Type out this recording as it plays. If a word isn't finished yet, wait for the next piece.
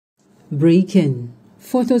Breaking.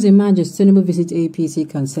 Photos emerge as Tinubu visits APC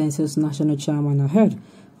Consensus National Chairman ahead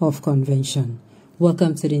of convention.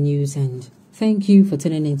 Welcome to the news and thank you for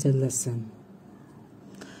tuning in to listen.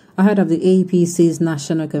 Ahead of the APC's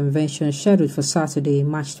National Convention scheduled for Saturday,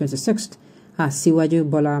 March 26th, Asiwaju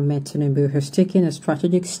Bola Ahmed Tinubu has taken a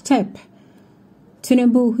strategic step.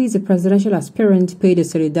 Tinubu, who is a presidential aspirant, paid a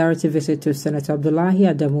solidarity visit to Senator Abdullahi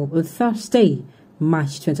Adamu on Thursday,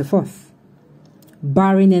 March 24th.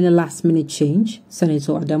 Barring any last-minute change,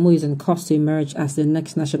 Senator Adamu is on course to emerge as the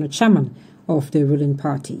next national chairman of the ruling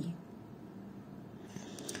party.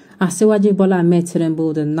 Asiwaju Bola Ahmed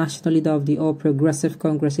Tinubu, the national leader of the All Progressive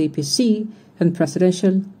Congress APC and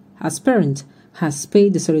presidential aspirant, has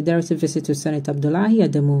paid the solidarity visit to Senator Abdullahi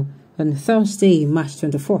Adamu on Thursday, March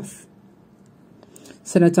 24th.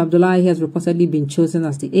 Senator Abdullahi has reportedly been chosen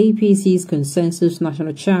as the APC's consensus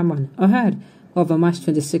national chairman ahead of a March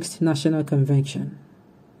 26th national convention.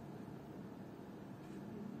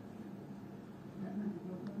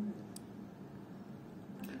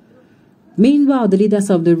 Meanwhile, the leaders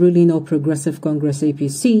of the ruling All Progressive Congress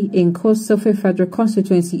APC in Kosofe Federal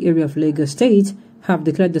Constituency area of Lagos State have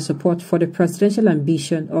declared the support for the presidential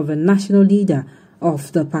ambition of a national leader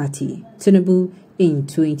of the party, Tinubu, in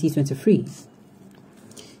 2023.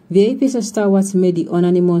 The APC stalwarts made the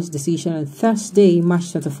unanimous decision on Thursday,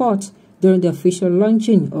 March 24th, during the official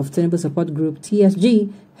launching of Tinubu Support Group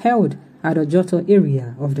TSG held at the Ojoto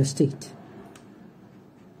area of the state.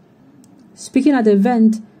 Speaking at the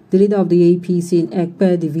event, the leader of the APC in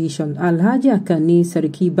Ekpe Division, Alhaji Akani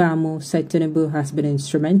Sariki Bamo, said Tinubu has been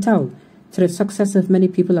instrumental to the success of many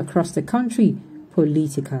people across the country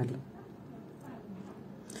politically.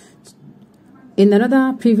 In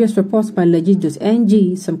another previous report by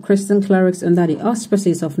Legit.ng, some Christian clerics under the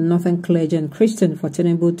auspices of Northern Clergy and Christian for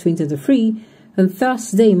Tinubu 2023 on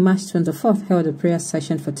Thursday, March 24th, held a prayer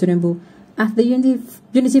session for Tinubu at the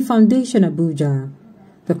Unity Foundation, Abuja.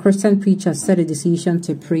 The Christian preacher said a decision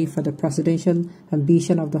to pray for the presidential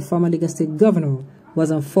ambition of the former Lagos State governor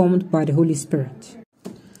was informed by the Holy Spirit.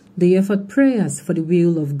 They offered prayers for the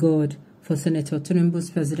will of God for Senator Tinubu's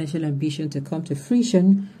presidential ambition to come to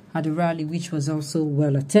fruition at the rally, which was also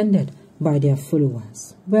well attended by their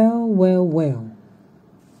followers. Well,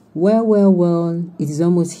 it is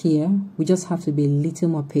almost here. We just have to be a little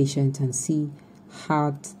more patient and see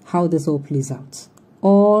how this all plays out.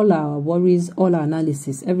 All our worries, all our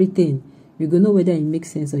analysis, everything, we're going to know whether it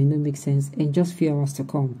makes sense or it don't make sense in just a few hours to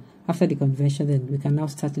come. After the convention, then we can now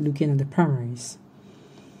start looking at the primaries.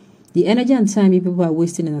 The energy and time people are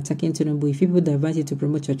wasting in attacking Tinubu, if people divert it to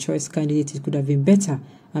promote your choice candidate, it could have been better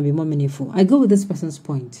and be more meaningful. I go with this person's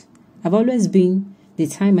point. I've always been the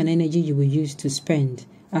time and energy you will use to spend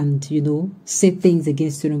and, say things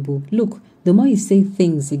against Tinubu. Look, the more you say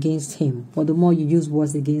things against him or the more you use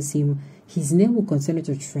words against him, his name will continue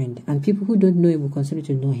to trend and people who don't know him will continue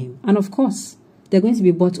to know him. And of course, they're going to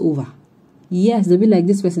be bought over. Yes, they'll be like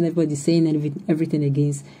this person, everybody's saying everything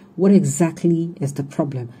against. What exactly is the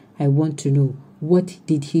problem? I want to know. What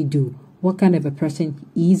did he do? What kind of a person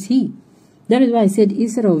is he? That is why I said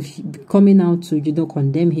instead of coming out to,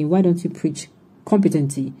 condemn him, why don't you preach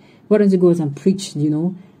competency? Why don't you go out and preach,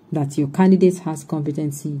 that your candidate has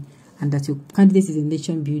competency and that your candidate is a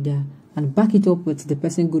nation builder and back it up with the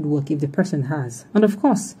person good work if the person has. And of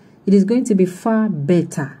course, it is going to be far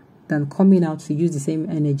better than coming out to use the same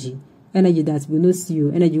energy that will not see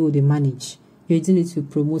you, energy will they manage. You're using it to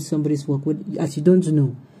promote somebody's work as you don't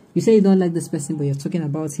know. You say you don't like this person, but you're talking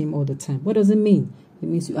about him all the time. What does it mean? It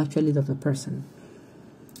means you actually love the person.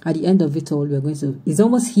 At the end of it all, it's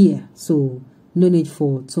almost here, so no need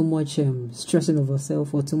for too much stressing of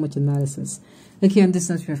ourselves or too much analysis. Okay, on this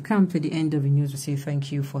note, we have come to the end of the news. We say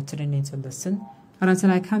thank you for tuning in to listen. And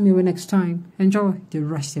until I come your way next time, enjoy the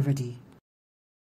rest of your day.